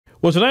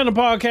Well, tonight on the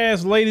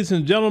podcast, ladies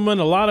and gentlemen,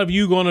 a lot of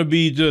you going to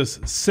be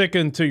just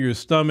sickened to your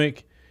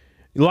stomach.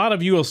 A lot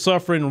of you are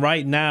suffering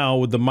right now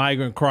with the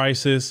migrant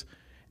crisis.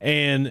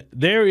 And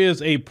there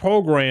is a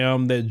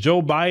program that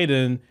Joe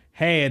Biden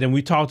had, and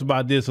we talked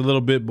about this a little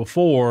bit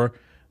before,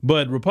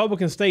 but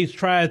Republican states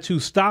tried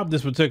to stop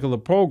this particular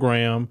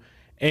program.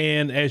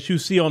 And as you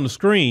see on the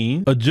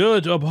screen, a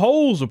judge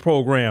upholds a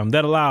program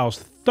that allows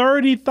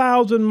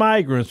 30,000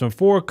 migrants from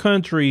 4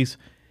 countries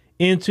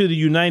into the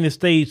United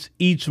States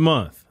each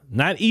month.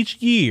 Not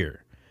each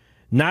year,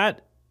 not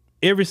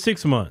every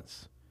 6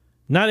 months,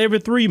 not every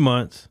 3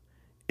 months,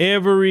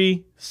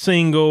 every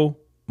single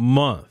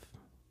month.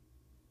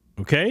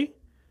 Okay?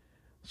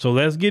 So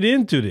let's get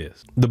into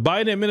this. The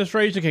Biden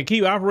administration can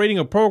keep operating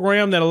a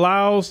program that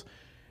allows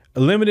a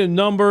limited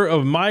number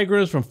of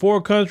migrants from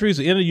 4 countries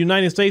to enter the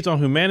United States on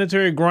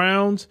humanitarian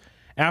grounds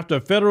after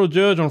a federal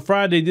judge on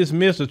Friday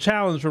dismissed a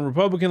challenge from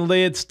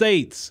Republican-led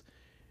states.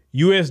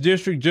 U.S.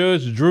 District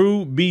Judge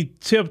Drew B.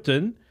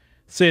 Tipton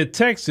said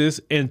Texas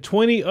and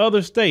 20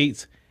 other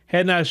states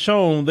had not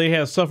shown they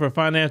had suffered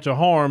financial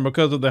harm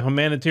because of the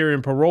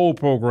humanitarian parole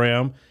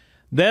program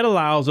that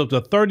allows up to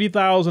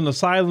 30,000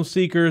 asylum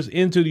seekers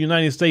into the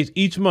United States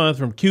each month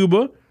from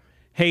Cuba,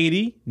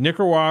 Haiti,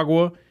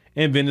 Nicaragua,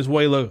 and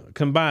Venezuela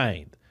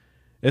combined.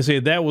 They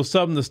said that was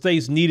something the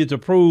states needed to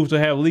prove to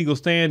have legal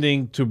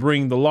standing to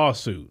bring the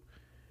lawsuit.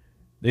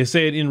 They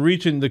said in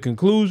reaching the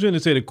conclusion, they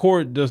said the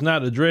court does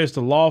not address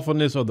the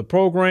lawfulness of the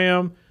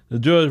program. The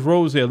judge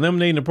wrote that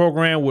eliminating the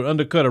program would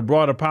undercut a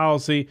broader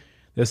policy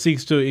that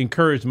seeks to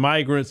encourage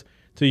migrants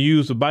to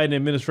use the Biden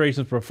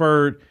administration's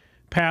preferred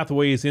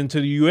pathways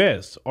into the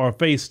U.S. or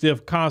face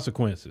stiff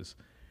consequences.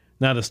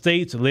 Now, the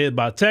states led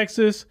by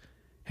Texas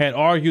had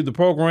argued the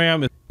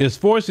program is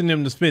forcing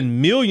them to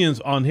spend millions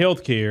on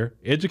health care,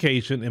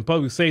 education, and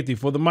public safety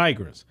for the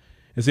migrants.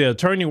 It's the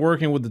attorney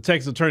working with the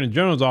Texas Attorney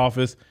General's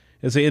office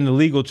in the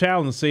legal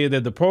challenge said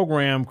that the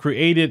program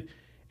created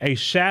a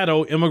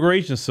shadow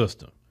immigration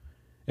system.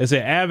 As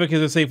an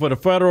advocate for the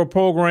federal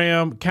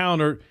program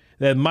countered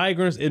that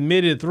migrants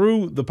admitted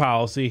through the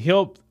policy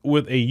helped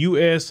with a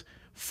U.S.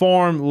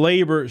 farm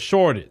labor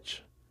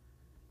shortage.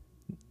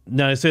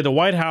 Now, they said the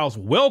White House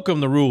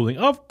welcomed the ruling.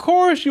 Of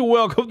course you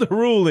welcome the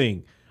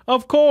ruling.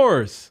 Of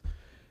course.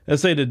 They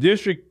say the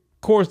district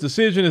court's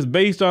decision is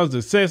based on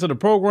the success of the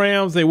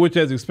programs, which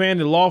has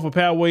expanded lawful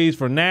pathways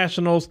for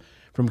nationals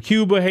from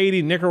Cuba,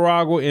 Haiti,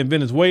 Nicaragua, and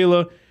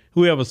Venezuela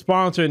who have a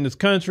sponsor in this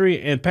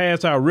country and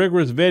passed our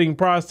rigorous vetting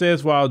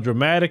process while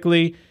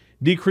dramatically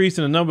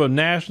decreasing the number of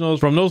nationals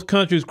from those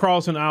countries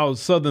crossing our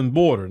southern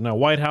border. Now,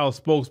 White House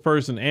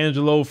spokesperson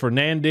Angelo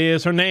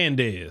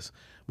Hernandez.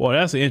 Boy,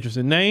 that's an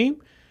interesting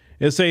name.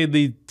 It say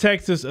the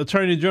Texas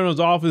Attorney General's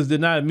office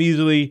did not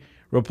immediately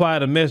reply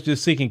to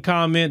messages seeking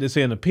comment. They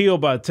say an appeal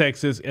by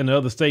Texas and the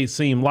other states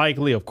seem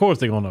likely. Of course,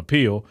 they're going to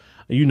appeal.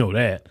 You know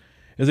that.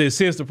 It says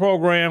since the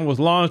program was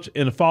launched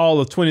in the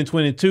fall of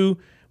 2022,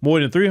 more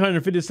than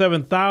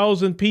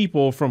 357,000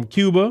 people from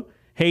Cuba,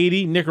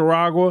 Haiti,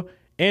 Nicaragua,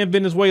 and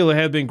Venezuela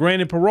have been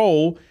granted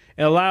parole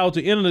and allowed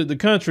to enter the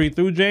country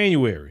through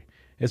January.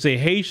 They say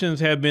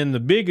Haitians have been the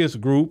biggest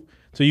group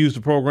to use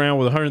the program,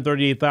 with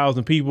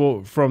 138,000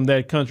 people from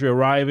that country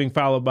arriving,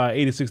 followed by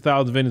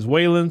 86,000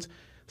 Venezuelans,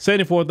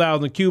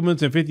 74,000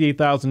 Cubans, and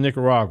 58,000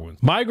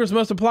 Nicaraguans. Migrants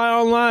must apply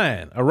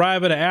online,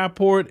 arrive at an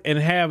airport, and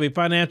have a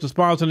financial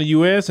sponsor in the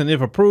U.S., and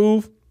if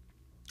approved,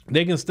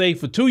 they can stay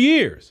for 2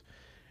 years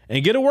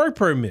and get a work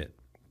permit.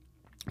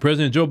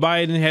 President Joe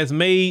Biden has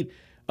made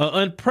an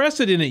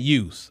unprecedented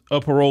use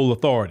of parole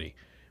authority,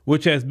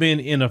 which has been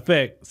in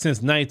effect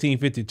since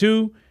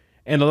 1952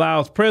 and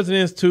allows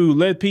presidents to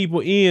let people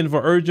in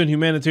for urgent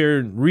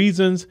humanitarian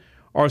reasons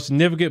or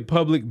significant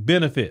public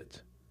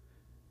benefit.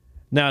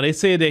 Now, they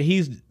said that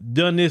he's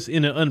done this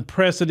in an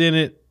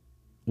unprecedented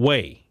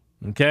way.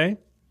 Okay.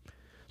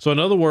 So in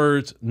other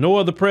words, no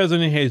other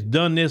president has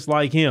done this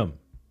like him.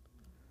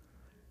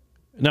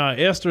 Now,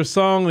 Esther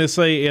Sung, they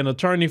say an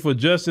attorney for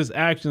Justice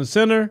Action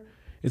Center,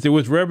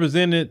 which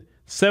represented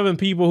 7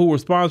 people who were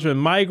sponsoring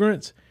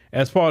migrants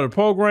as part of the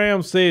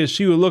program, says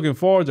she was looking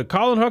forward to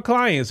calling her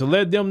clients to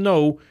let them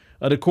know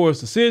of the court's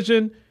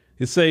decision.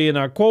 They say, and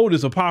I quote,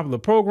 "It's a popular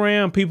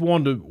program. People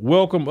want to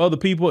welcome other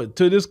people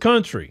to this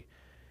country."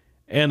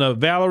 And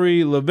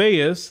Valerie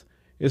LeVeus,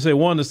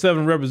 one of the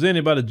 7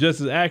 represented by the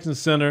Justice Action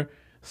Center,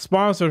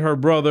 sponsored her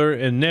brother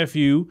and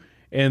nephew,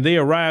 and they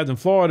arrived in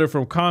Florida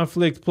from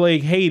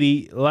conflict-plagued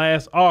Haiti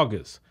last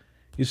August.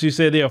 She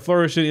said they are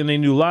flourishing in their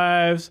new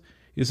lives.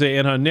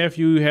 And her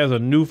nephew has a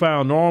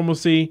newfound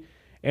normalcy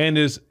and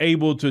is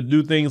able to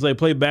do things like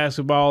play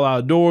basketball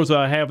outdoors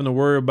without having to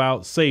worry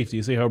about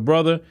safety. Her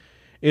brother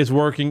is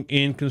working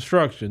in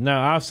construction.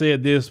 Now, I've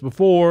said this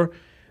before,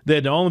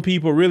 that the only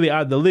people really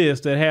out the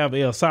list that have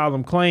an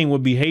asylum claim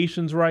would be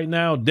Haitians right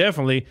now.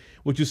 Definitely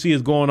what you see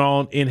is going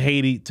on in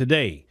Haiti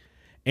today.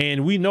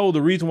 And we know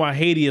the reason why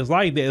Haiti is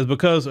like that is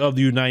because of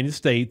the United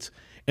States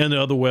and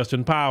the other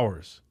Western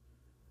powers.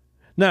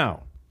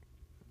 Now,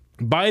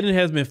 Biden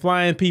has been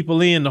flying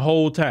people in the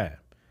whole time,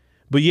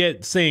 but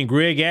yet saying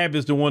Greg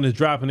Abbott's the one that's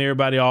dropping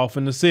everybody off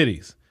in the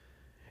cities.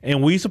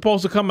 And we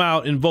supposed to come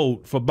out and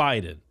vote for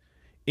Biden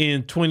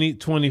in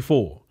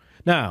 2024.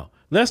 Now,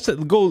 let's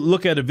go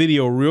look at a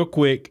video real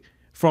quick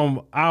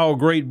from our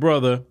great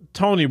brother,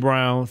 Tony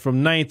Brown,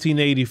 from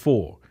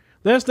 1984.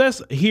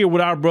 Let's hear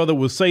what our brother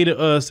would say to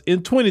us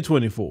in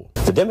 2024.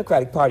 The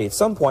Democratic Party at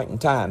some point in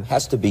time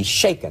has to be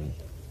shaken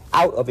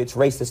out of its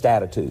racist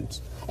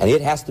attitudes. And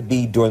it has to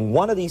be during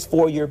one of these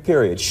 4-year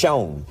periods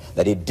shown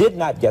that it did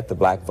not get the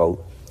black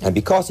vote. And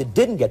because it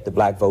didn't get the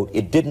black vote,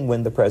 it didn't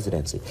win the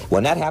presidency.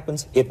 When that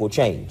happens, it will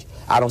change.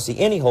 I don't see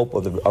any hope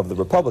of the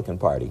Republican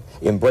Party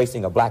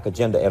embracing a black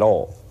agenda at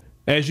all.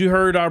 As you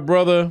heard, our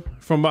brother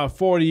from about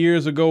 40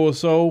 years ago or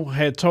so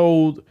had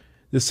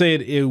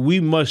said we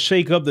must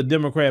shake up the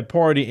Democrat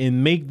Party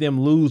and make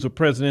them lose a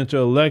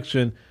presidential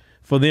election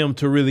for them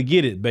to really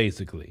get it,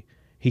 basically.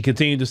 He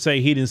continued to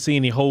say he didn't see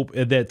any hope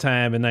at that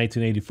time in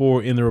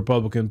 1984 in the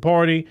Republican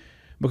Party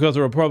because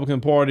the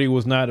Republican Party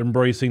was not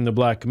embracing the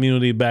black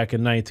community back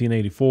in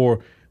 1984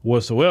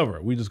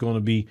 whatsoever. We're just going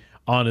to be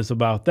honest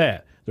about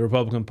that. The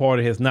Republican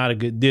Party has not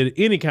did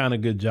any kind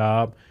of good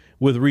job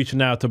with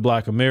reaching out to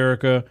black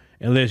America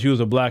unless you was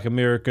a black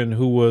American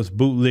who was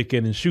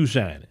bootlicking and shoe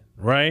shining,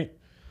 right?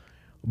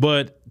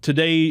 But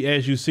today,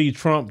 as you see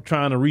Trump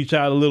trying to reach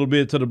out a little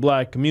bit to the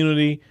black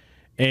community,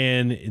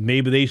 and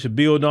maybe they should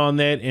build on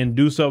that and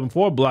do something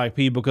for black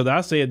people, because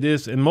I said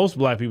this, and most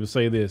black people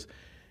say this: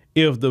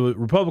 if the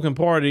Republican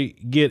Party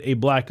get a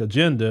black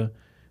agenda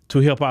to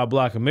help out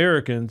black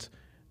Americans,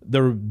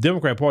 the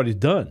Democrat Party's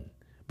done.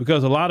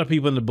 Because a lot of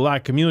people in the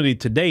black community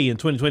today in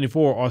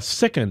 2024 are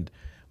sickened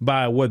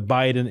by what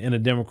Biden and the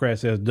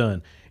Democrats has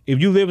done.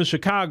 If you live in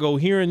Chicago,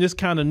 hearing this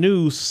kind of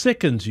news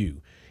sickens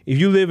you. If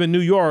you live in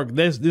New York,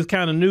 this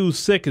kind of news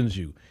sickens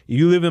you. If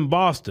you live in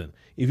Boston,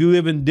 if you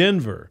live in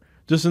Denver,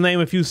 just to name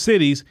a few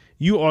cities,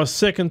 you are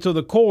sickened to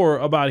the core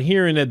about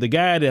hearing that the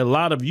guy that a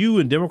lot of you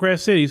in Democrat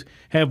cities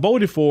have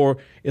voted for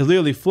is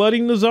literally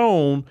flooding the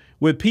zone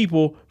with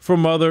people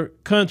from other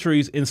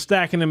countries and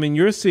stacking them in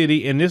your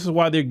city. And this is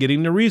why they're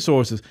getting the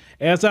resources.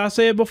 As I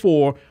said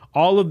before,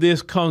 all of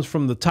this comes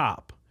from the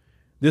top.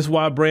 This is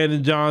why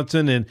Brandon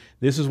Johnson, and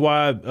this is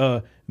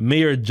why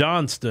Mayor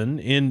Johnston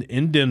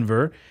in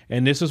Denver,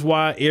 and this is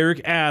why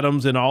Eric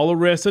Adams and all the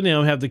rest of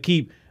them have to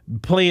keep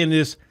playing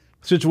this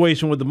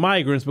situation with the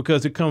migrants,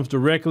 because it comes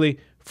directly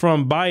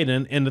from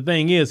Biden. And the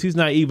thing is, he's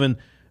not even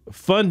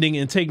funding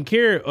and taking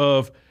care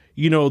of,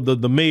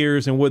 the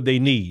mayors and what they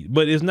need.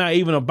 But it's not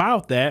even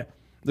about that,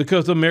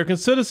 because the American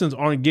citizens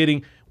aren't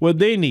getting what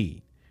they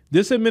need.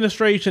 This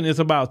administration is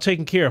about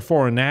taking care of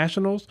foreign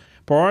nationals,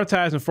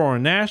 prioritizing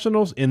foreign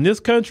nationals in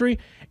this country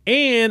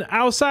and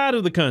outside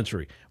of the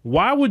country.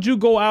 Why would you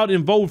go out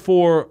and vote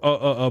for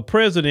a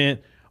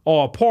president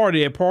or a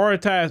party that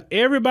prioritizes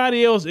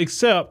everybody else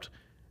except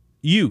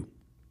you?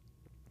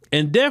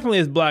 And definitely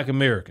as black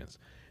Americans,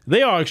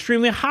 they are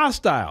extremely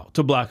hostile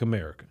to black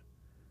America.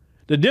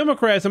 The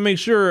Democrats will make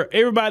sure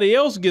everybody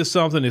else gets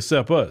something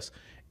except us.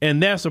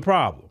 And that's a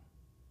problem.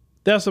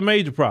 That's a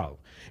major problem.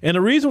 And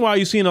the reason why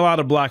you're seeing a lot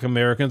of black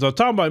Americans are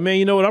talking about, man,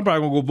 you know what, I'm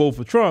probably going to go vote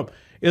for Trump,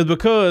 is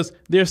because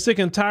they're sick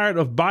and tired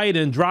of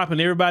Biden dropping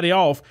everybody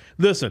off.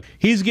 Listen,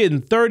 he's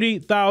getting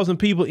 30,000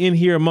 people in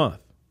here a month.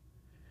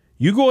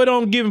 You go ahead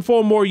on and give him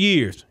 4 more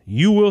years,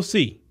 you will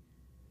see.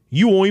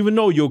 You won't even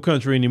know your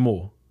country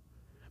anymore,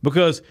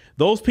 because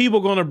those people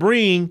are going to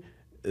bring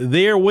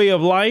their way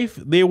of life,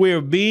 their way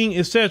of being,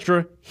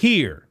 etc.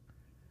 here.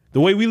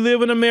 The way we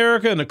live in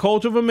America and the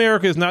culture of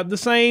America is not the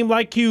same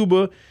like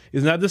Cuba.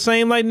 It's not the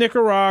same like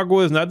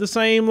Nicaragua. It's not the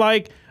same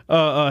like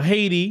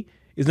Haiti.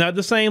 It's not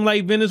the same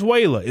like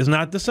Venezuela. It's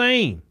not the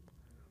same.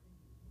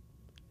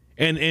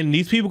 And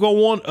these people going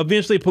to want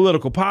eventually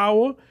political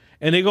power,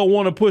 and they're going to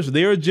want to push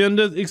their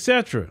agendas,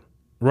 etc.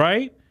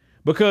 Right?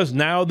 Because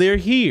now they're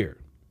here.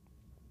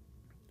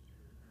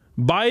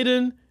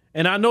 Biden,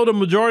 and I know the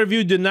majority of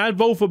you did not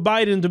vote for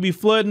Biden to be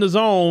flooding the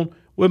zone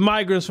with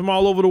migrants from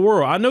all over the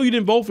world. I know you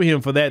didn't vote for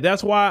him for that.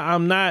 That's why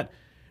I'm not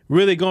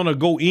really going to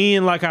go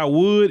in like I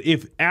would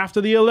if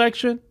after the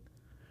election.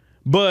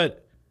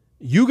 But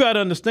you got to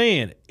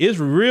understand, it's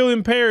real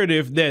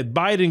imperative that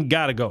Biden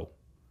got to go.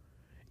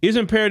 It's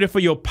imperative for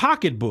your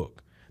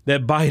pocketbook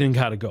that Biden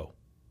got to go.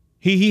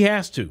 He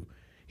has to.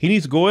 He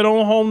needs to go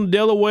on home to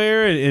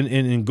Delaware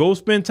and go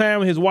spend time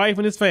with his wife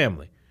and his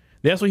family.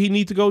 That's what he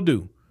needs to go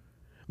do.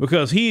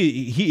 Because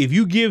if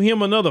you give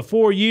him another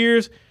 4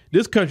 years,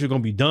 this country's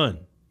going to be done.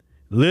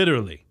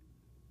 Literally.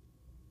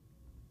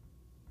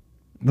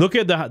 Look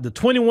at the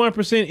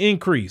 21%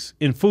 increase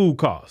in food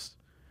costs.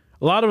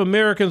 A lot of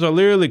Americans are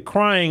literally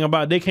crying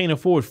about they can't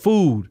afford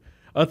food,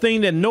 a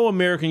thing that no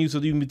American used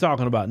to even be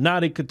talking about. Now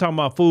they could talk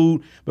about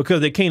food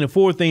because they can't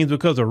afford things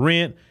because of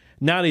rent.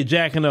 Now they're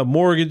jacking up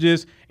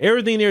mortgages.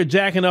 Everything they're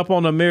jacking up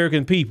on the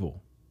American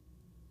people.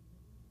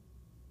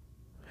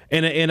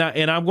 And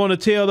I'm going to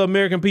tell the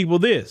American people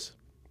this.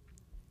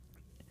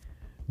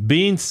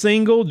 Being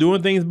single,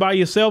 doing things by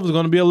yourself is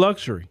going to be a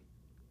luxury.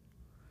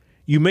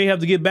 You may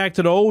have to get back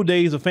to the old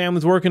days of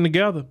families working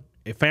together,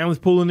 if families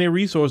pooling their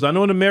resources. I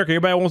know in America,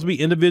 everybody wants to be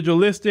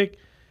individualistic.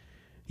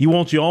 You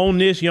want your own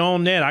this, your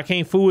own that. I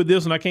can't fool with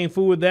this and I can't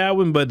fool with that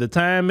one. But the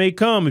time may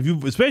come, if you,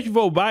 especially if you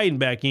vote Biden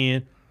back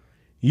in,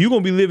 you're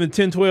going to be living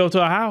 10, 12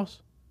 to a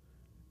house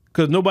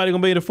because nobody going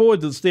to be able to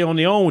afford to stay on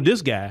their own with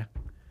this guy.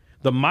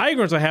 The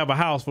migrants will have a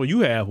house before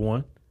you have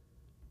one.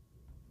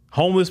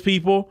 Homeless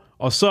people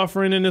are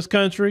suffering in this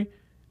country.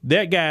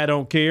 That guy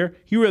don't care.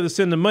 He rather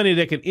send the money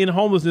that can end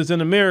homelessness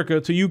in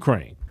America to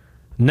Ukraine.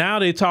 Now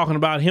they're talking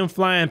about him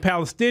flying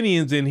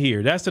Palestinians in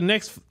here. That's the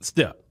next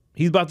step.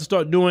 He's about to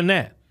start doing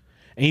that.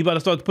 And he's about to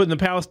start putting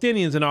the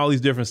Palestinians in all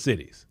these different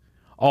cities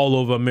all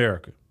over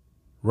America,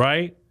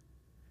 right?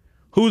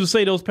 Who's to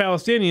say those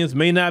Palestinians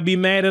may not be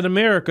mad at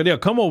America? They'll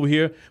come over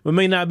here, but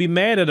may not be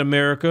mad at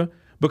America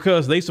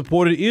because they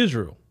supported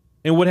Israel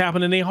and what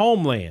happened in their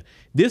homeland.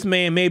 This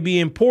man may be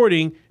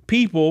importing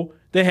people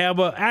that have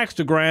an axe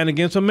to grind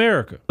against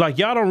America. Like,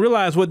 y'all don't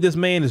realize what this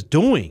man is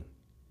doing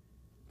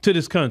to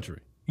this country.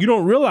 You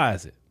don't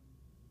realize it.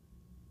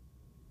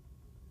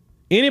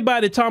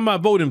 Anybody talking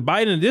about voting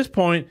Biden at this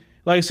point,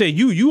 like I said,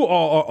 you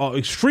are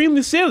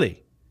extremely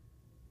silly.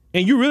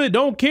 And you really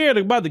don't care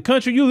about the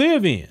country you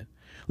live in.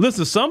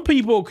 Listen, some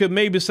people could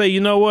maybe say, you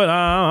know what,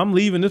 I'm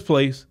leaving this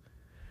place.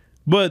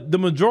 But the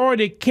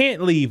majority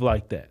can't leave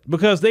like that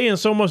because they in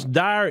so much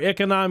dire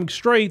economic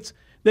straits,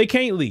 they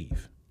can't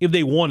leave if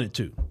they wanted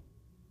to.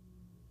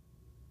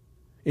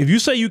 If you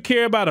say you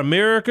care about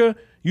America,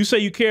 you say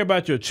you care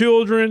about your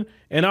children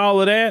and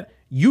all of that,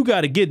 you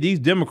got to get these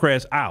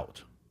Democrats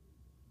out.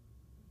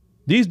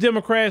 These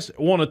Democrats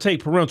want to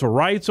take parental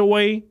rights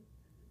away.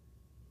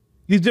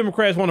 These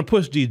Democrats want to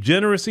push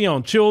degeneracy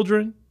on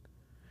children.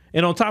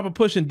 And on top of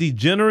pushing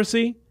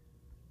degeneracy,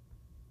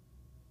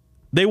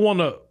 they want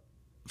to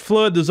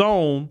flood the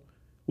zone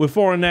with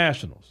foreign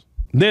nationals.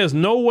 There's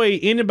no way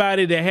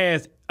anybody that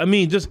has,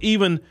 just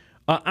even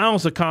an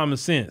ounce of common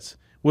sense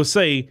will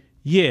say,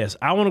 yes,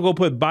 I want to go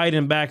put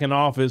Biden back in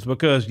office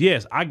because,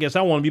 yes, I guess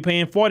I want to be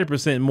paying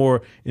 40%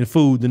 more in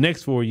food the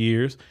next 4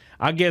 years.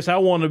 I guess I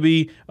want to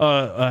be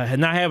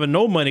not having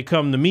no money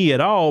come to me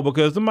at all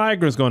because the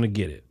migrant's going to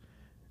get it.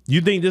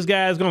 You think this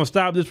guy is going to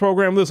stop this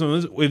program?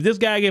 Listen, if this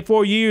guy get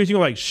 4 years, you're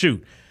like,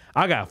 shoot,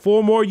 I got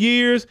 4 more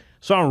years,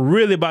 so I'm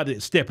really about to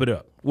step it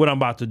up, what I'm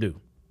about to do.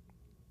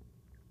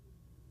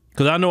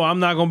 Because I know I'm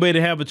not going to be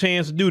able to have a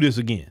chance to do this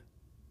again.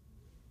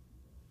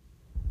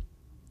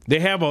 They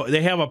have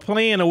a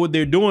plan of what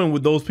they're doing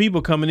with those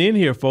people coming in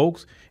here,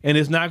 folks, and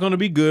it's not going to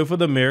be good for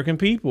the American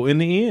people in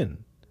the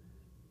end.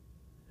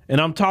 And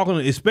I'm talking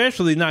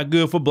especially not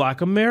good for Black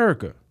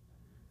America.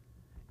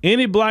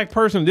 Any Black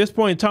person at this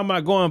point talking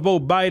about going and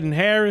vote Biden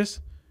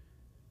Harris,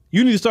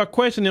 you need to start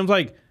questioning them.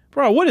 Like,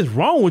 bro, what is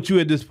wrong with you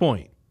at this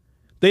point?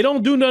 They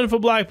don't do nothing for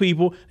Black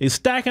people. They're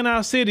stacking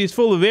our cities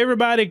full of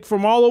everybody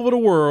from all over the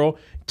world,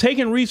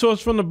 taking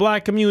resources from the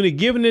Black community,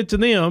 giving it to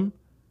them.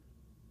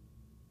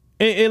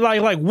 And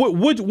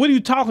what are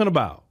you talking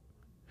about?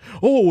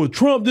 Oh,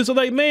 Trump, this or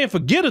that. Man,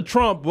 forget a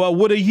Trump.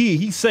 What did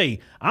he say?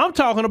 I'm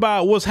talking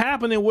about what's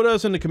happening with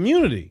us in the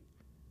community.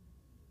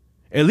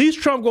 At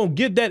least Trump gonna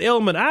get that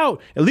element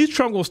out. At least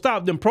Trump gonna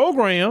stop them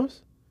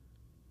programs.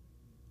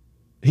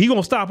 He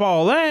gonna stop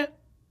all that.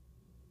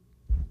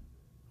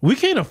 We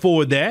can't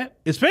afford that,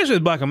 especially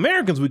as Black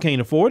Americans. We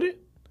can't afford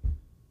it.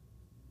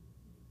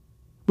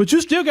 But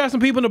you still got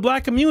some people in the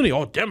Black community.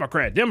 Oh,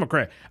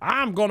 Democrat.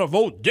 I'm gonna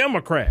vote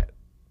Democrat.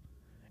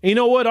 And you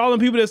know what? All the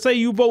people that say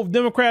you vote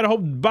Democrat, I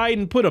hope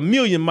Biden put 1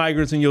 million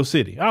migrants in your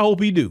city. I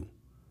hope he do.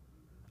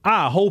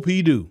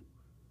 Because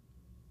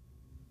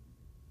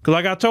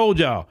like I told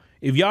y'all,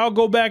 if y'all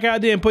go back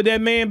out there and put that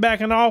man back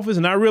in office,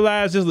 and I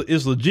realize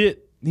it's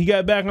legit, he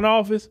got back in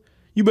office,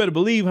 you better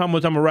believe how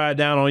much I'm going to ride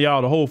down on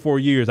y'all the whole 4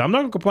 years. I'm not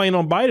going to complain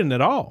on Biden at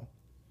all.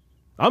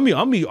 I'm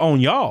be on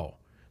y'all.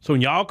 So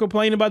when y'all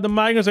complain about the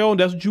migrants, say, oh,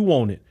 that's what you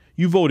wanted.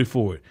 You voted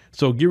for it.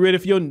 So get ready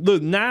for your,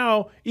 look,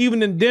 now,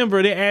 even in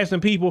Denver, they're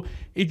asking people,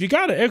 if you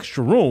got an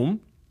extra room,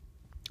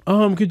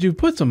 could you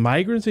put some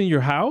migrants in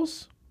your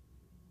house?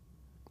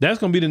 That's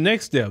going to be the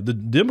next step. The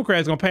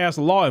Democrats going to pass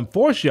a law and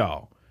force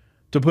y'all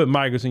to put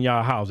migrants in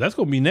y'all house. That's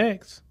going to be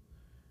next.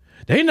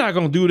 They're not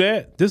going to do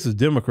that. This is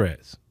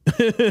Democrats.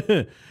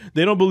 They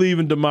don't believe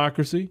in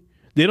democracy.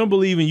 They don't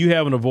believe in you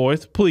having a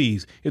voice.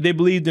 Please, if they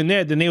believed in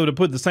that, then they would have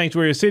put the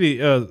Sanctuary City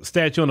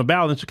statue on the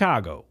ballot in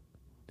Chicago.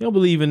 They don't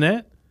believe in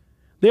that.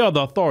 They are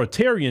the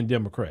authoritarian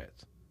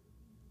Democrats.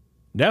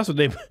 That's what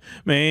they,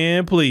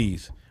 man,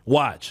 please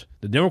watch.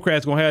 The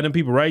Democrats going to have them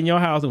people right in your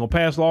house and going to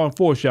pass law and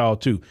force y'all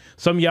too.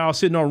 Some of y'all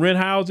sitting on rent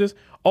houses.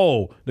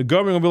 Oh, the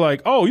government going to be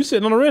like, oh, you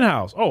sitting on a rent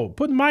house. Oh,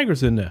 put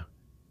migrants in there.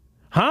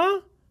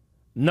 Huh?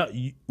 No,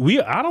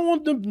 I don't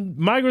want the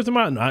migrants in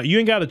my, no, you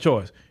ain't got a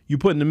choice. You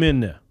putting them in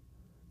there.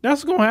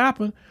 That's what's going to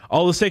happen.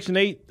 All the Section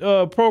 8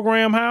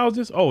 program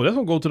houses. Oh, that's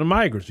going to go to the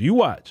migrants. You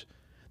watch.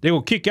 They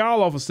will kick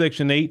y'all off of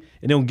Section 8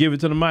 and they'll give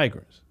it to the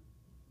migrants.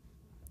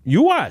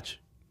 You watch.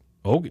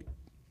 Okay.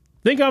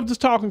 Think I'm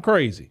just talking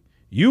crazy.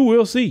 You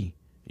will see.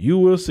 You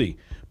will see.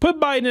 Put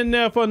Biden in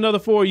there for another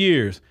 4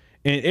 years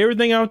and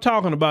everything I'm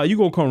talking about, you're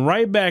going to come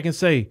right back and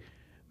say,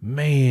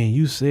 man,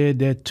 you said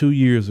that 2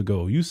 years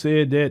ago. You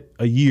said that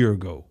a year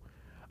ago.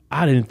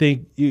 I didn't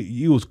think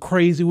you was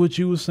crazy what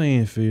you was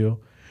saying,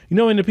 Phil. You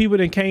know, and the people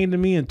that came to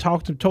me and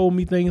told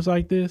me things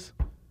like this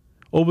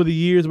over the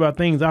years about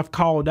things I've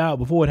called out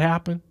before it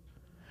happened,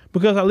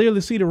 because I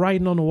literally see the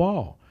writing on the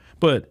wall.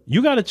 But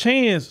you got a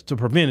chance to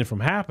prevent it from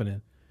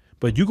happening.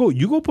 But you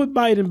go put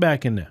Biden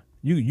back in there.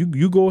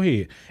 You go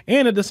ahead.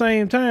 And at the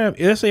same time,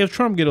 let's say if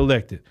Trump get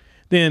elected,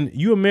 then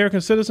you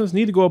American citizens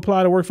need to go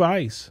apply to work for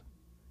ICE.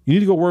 You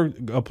need to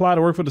go apply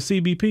to work for the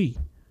CBP.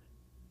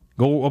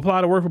 Go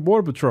apply to work for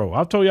Border Patrol.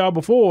 I've told y'all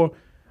before,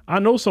 I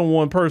know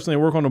someone personally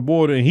that work on the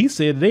border, and he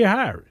said they're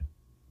hired.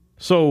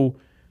 So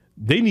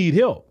they need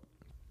help.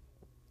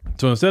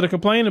 So instead of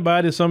complaining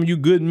about it, some of you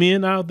good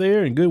men out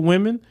there and good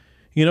women,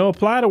 you know,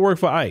 apply to work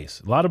for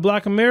ICE. A lot of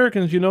black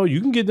Americans, you know,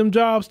 you can get them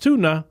jobs too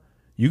now.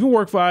 You can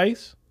work for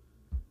ICE.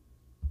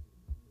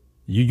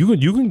 You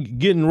can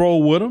get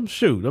enrolled with them.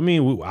 Shoot. I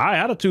mean, our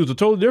attitudes are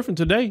totally different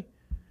today.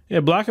 Yeah,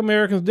 black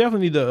Americans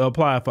definitely need to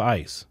apply for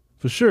ICE,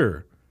 for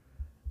sure.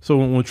 So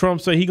when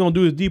Trump say he going to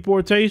do his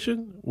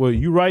deportation, well,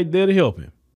 you right there to help him.